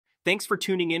Thanks for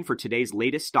tuning in for today's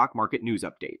latest stock market news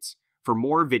updates. For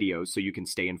more videos so you can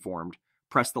stay informed,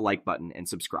 press the like button and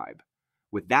subscribe.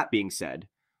 With that being said,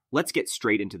 let's get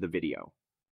straight into the video.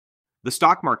 The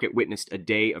stock market witnessed a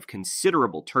day of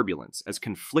considerable turbulence as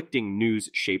conflicting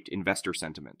news shaped investor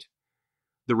sentiment.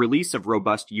 The release of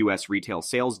robust U.S. retail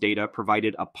sales data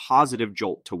provided a positive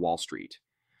jolt to Wall Street.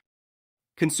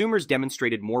 Consumers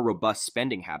demonstrated more robust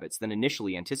spending habits than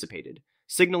initially anticipated,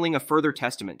 signaling a further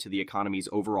testament to the economy's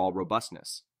overall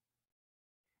robustness.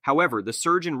 However, the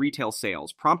surge in retail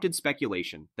sales prompted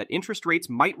speculation that interest rates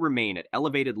might remain at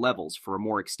elevated levels for a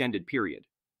more extended period.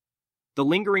 The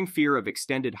lingering fear of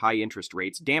extended high interest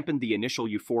rates dampened the initial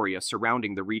euphoria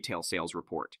surrounding the retail sales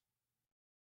report.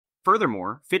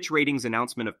 Furthermore, Fitch Ratings'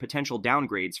 announcement of potential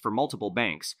downgrades for multiple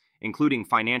banks, including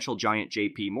financial giant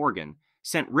J.P. Morgan,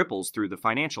 sent ripples through the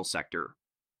financial sector.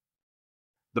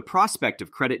 The prospect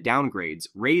of credit downgrades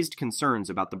raised concerns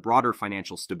about the broader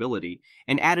financial stability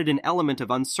and added an element of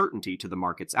uncertainty to the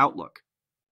market's outlook.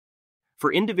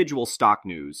 For individual stock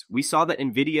news, we saw that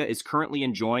Nvidia is currently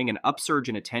enjoying an upsurge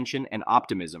in attention and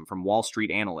optimism from Wall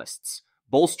Street analysts,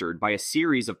 bolstered by a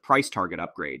series of price target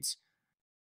upgrades.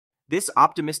 This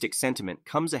optimistic sentiment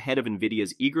comes ahead of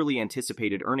Nvidia's eagerly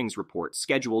anticipated earnings report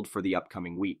scheduled for the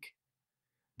upcoming week.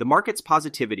 The market's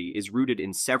positivity is rooted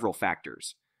in several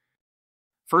factors.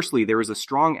 Firstly, there is a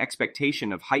strong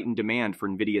expectation of heightened demand for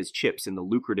Nvidia's chips in the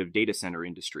lucrative data center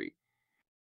industry.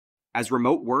 As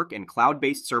remote work and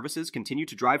cloud-based services continue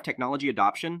to drive technology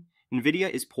adoption, Nvidia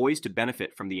is poised to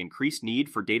benefit from the increased need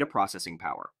for data processing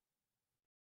power.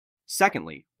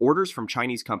 Secondly, orders from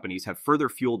Chinese companies have further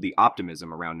fueled the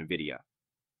optimism around Nvidia.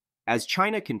 As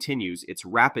China continues its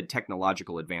rapid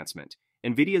technological advancement,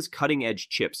 Nvidia's cutting-edge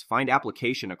chips find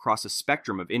application across a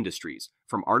spectrum of industries,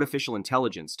 from artificial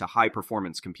intelligence to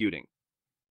high-performance computing.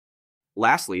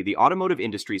 Lastly, the automotive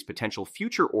industry's potential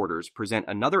future orders present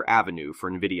another avenue for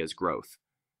Nvidia's growth.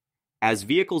 As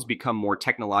vehicles become more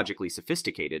technologically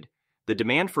sophisticated, the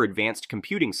demand for advanced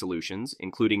computing solutions,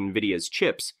 including Nvidia's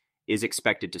chips, is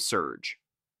expected to surge.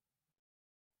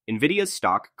 Nvidia's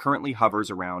stock currently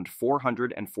hovers around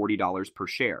 $440 per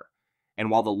share, and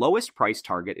while the lowest price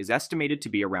target is estimated to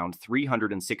be around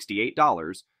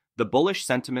 $368, the bullish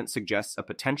sentiment suggests a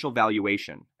potential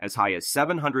valuation as high as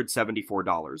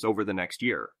 $774 over the next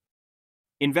year.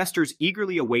 Investors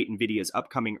eagerly await Nvidia's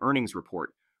upcoming earnings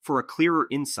report for a clearer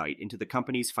insight into the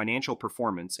company's financial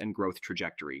performance and growth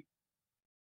trajectory.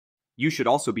 You should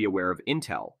also be aware of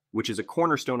Intel, which is a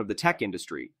cornerstone of the tech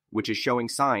industry, which is showing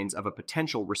signs of a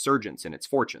potential resurgence in its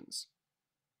fortunes.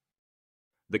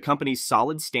 The company's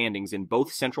solid standings in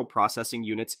both central processing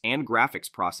units and graphics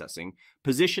processing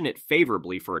position it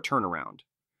favorably for a turnaround.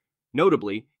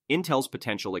 Notably, Intel's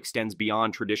potential extends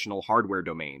beyond traditional hardware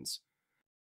domains.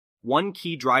 One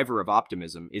key driver of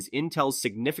optimism is Intel's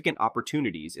significant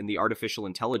opportunities in the artificial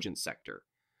intelligence sector.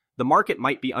 The market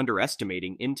might be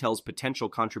underestimating Intel's potential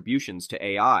contributions to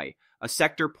AI, a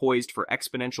sector poised for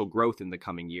exponential growth in the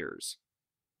coming years.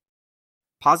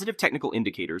 Positive technical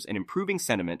indicators and improving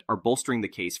sentiment are bolstering the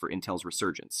case for Intel's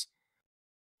resurgence.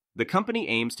 The company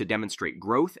aims to demonstrate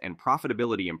growth and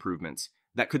profitability improvements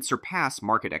that could surpass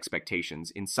market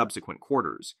expectations in subsequent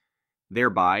quarters,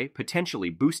 thereby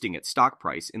potentially boosting its stock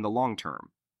price in the long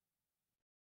term.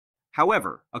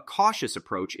 However, a cautious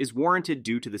approach is warranted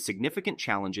due to the significant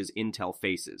challenges Intel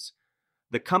faces.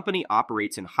 The company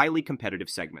operates in highly competitive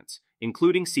segments,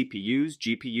 including CPUs,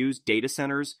 GPUs, data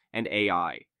centers, and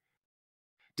AI.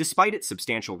 Despite its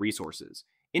substantial resources,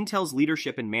 Intel's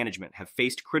leadership and management have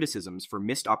faced criticisms for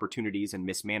missed opportunities and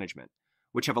mismanagement,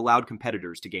 which have allowed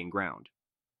competitors to gain ground.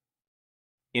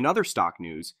 In other stock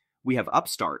news, we have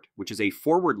Upstart, which is a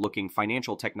forward-looking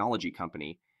financial technology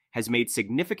company, has made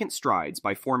significant strides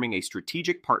by forming a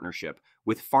strategic partnership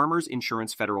with Farmers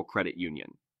Insurance Federal Credit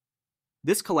Union.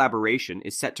 This collaboration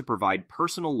is set to provide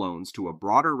personal loans to a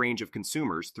broader range of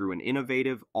consumers through an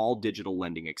innovative, all-digital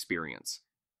lending experience.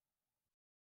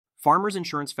 Farmers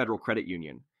Insurance Federal Credit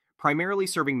Union, primarily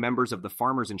serving members of the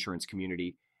farmers insurance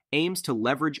community, aims to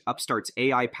leverage Upstart's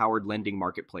AI-powered lending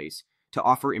marketplace to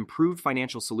offer improved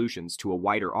financial solutions to a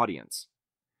wider audience.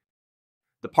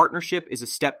 The partnership is a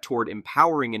step toward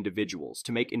empowering individuals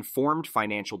to make informed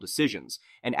financial decisions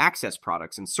and access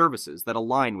products and services that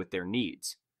align with their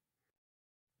needs.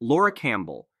 Laura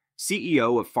Campbell,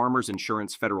 CEO of Farmers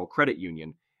Insurance Federal Credit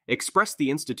Union, expressed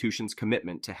the institution's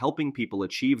commitment to helping people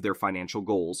achieve their financial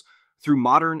goals through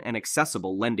modern and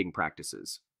accessible lending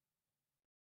practices.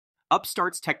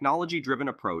 Upstart's technology-driven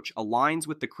approach aligns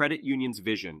with the credit union's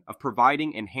vision of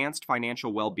providing enhanced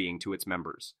financial well-being to its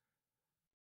members.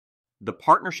 The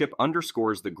partnership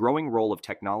underscores the growing role of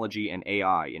technology and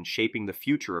AI in shaping the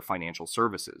future of financial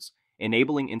services,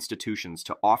 enabling institutions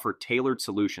to offer tailored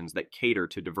solutions that cater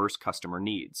to diverse customer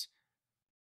needs.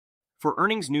 For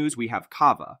earnings news, we have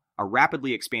Cava, a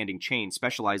rapidly expanding chain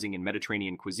specializing in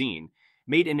Mediterranean cuisine,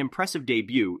 made an impressive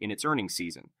debut in its earnings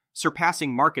season,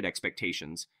 surpassing market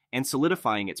expectations and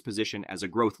solidifying its position as a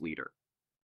growth leader.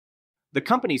 The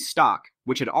company's stock,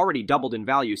 which had already doubled in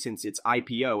value since its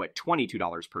IPO at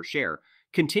 $22 per share,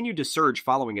 continued to surge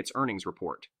following its earnings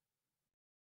report.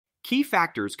 Key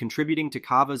factors contributing to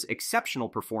Cava's exceptional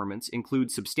performance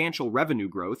include substantial revenue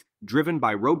growth driven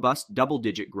by robust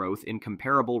double-digit growth in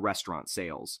comparable restaurant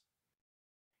sales.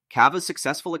 Cava's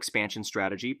successful expansion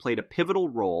strategy played a pivotal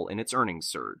role in its earnings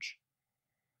surge.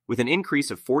 With an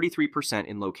increase of 43%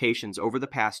 in locations over the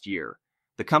past year,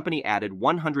 the company added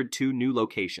 102 new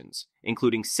locations,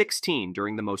 including 16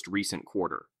 during the most recent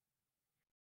quarter.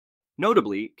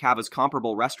 Notably, Cava's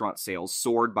comparable restaurant sales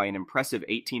soared by an impressive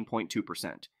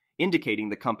 18.2%, indicating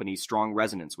the company's strong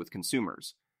resonance with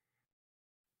consumers.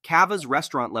 Cava's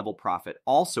restaurant-level profit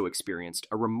also experienced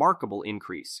a remarkable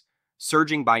increase,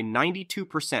 surging by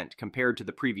 92% compared to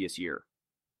the previous year.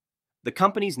 The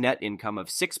company's net income of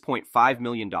 $6.5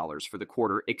 million for the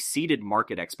quarter exceeded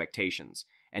market expectations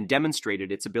and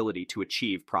demonstrated its ability to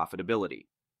achieve profitability.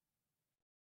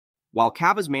 While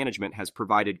Cava's management has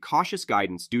provided cautious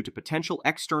guidance due to potential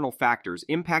external factors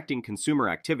impacting consumer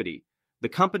activity, the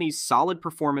company's solid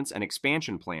performance and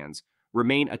expansion plans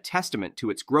remain a testament to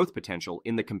its growth potential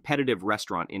in the competitive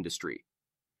restaurant industry.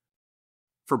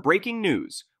 For breaking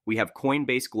news, we have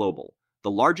Coinbase Global,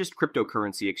 the largest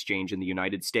cryptocurrency exchange in the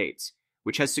United States,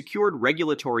 which has secured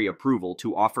regulatory approval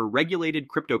to offer regulated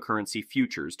cryptocurrency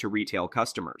futures to retail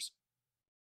customers.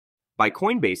 By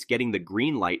Coinbase getting the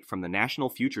green light from the National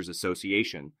Futures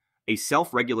Association, a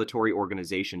self-regulatory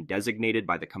organization designated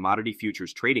by the Commodity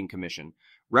Futures Trading Commission,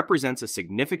 represents a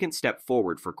significant step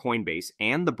forward for Coinbase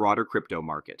and the broader crypto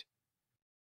market.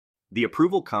 The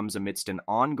approval comes amidst an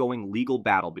ongoing legal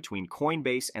battle between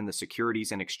Coinbase and the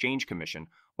Securities and Exchange Commission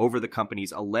over the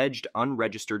company's alleged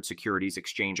unregistered securities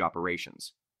exchange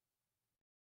operations.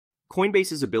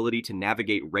 Coinbase's ability to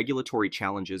navigate regulatory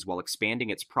challenges while expanding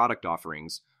its product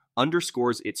offerings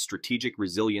underscores its strategic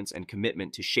resilience and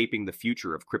commitment to shaping the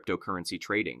future of cryptocurrency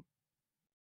trading.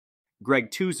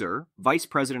 Greg Tuzer, Vice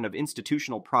President of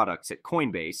Institutional Products at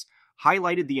Coinbase,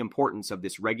 highlighted the importance of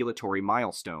this regulatory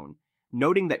milestone,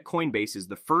 noting that Coinbase is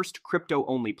the first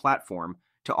crypto-only platform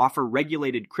to offer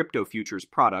regulated crypto futures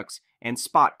products and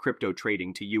spot crypto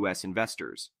trading to U.S.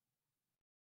 investors.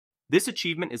 This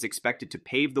achievement is expected to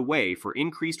pave the way for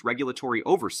increased regulatory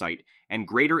oversight and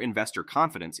greater investor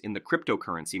confidence in the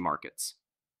cryptocurrency markets.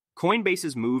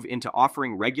 Coinbase's move into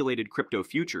offering regulated crypto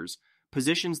futures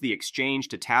positions the exchange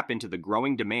to tap into the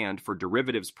growing demand for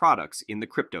derivatives products in the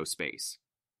crypto space.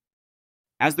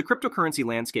 As the cryptocurrency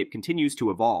landscape continues to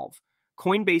evolve,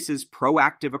 Coinbase's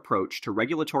proactive approach to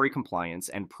regulatory compliance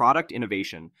and product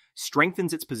innovation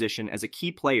strengthens its position as a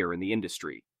key player in the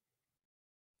industry.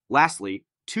 Lastly,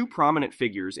 two prominent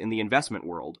figures in the investment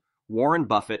world, Warren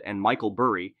Buffett and Michael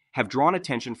Burry, have drawn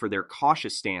attention for their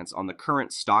cautious stance on the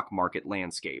current stock market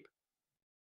landscape.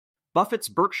 Buffett's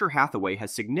Berkshire Hathaway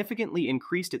has significantly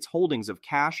increased its holdings of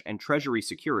cash and treasury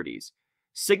securities,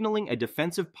 signaling a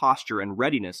defensive posture and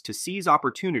readiness to seize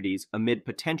opportunities amid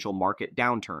potential market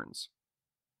downturns.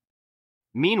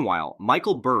 Meanwhile,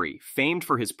 Michael Burry, famed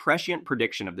for his prescient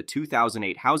prediction of the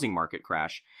 2008 housing market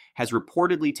crash, has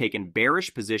reportedly taken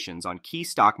bearish positions on key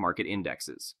stock market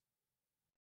indexes.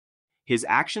 His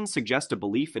actions suggest a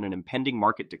belief in an impending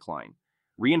market decline,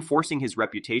 reinforcing his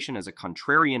reputation as a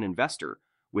contrarian investor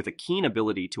with a keen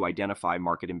ability to identify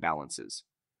market imbalances.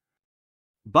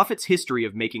 Buffett's history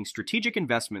of making strategic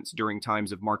investments during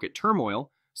times of market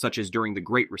turmoil, such as during the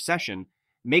Great Recession,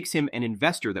 makes him an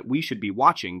investor that we should be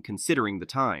watching considering the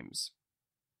times.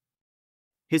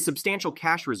 His substantial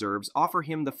cash reserves offer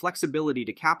him the flexibility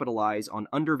to capitalize on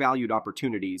undervalued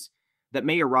opportunities that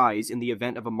may arise in the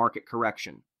event of a market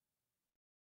correction.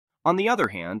 On the other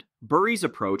hand, Burry's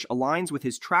approach aligns with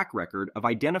his track record of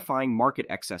identifying market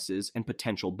excesses and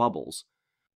potential bubbles.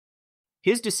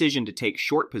 His decision to take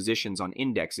short positions on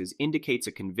indexes indicates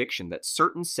a conviction that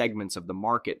certain segments of the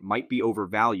market might be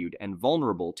overvalued and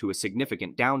vulnerable to a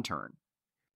significant downturn.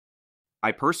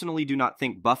 I personally do not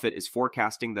think Buffett is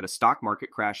forecasting that a stock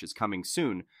market crash is coming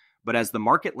soon, but as the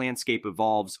market landscape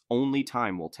evolves, only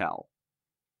time will tell.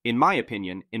 In my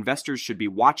opinion, investors should be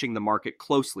watching the market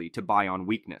closely to buy on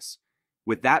weakness.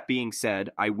 With that being said,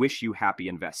 I wish you happy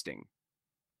investing.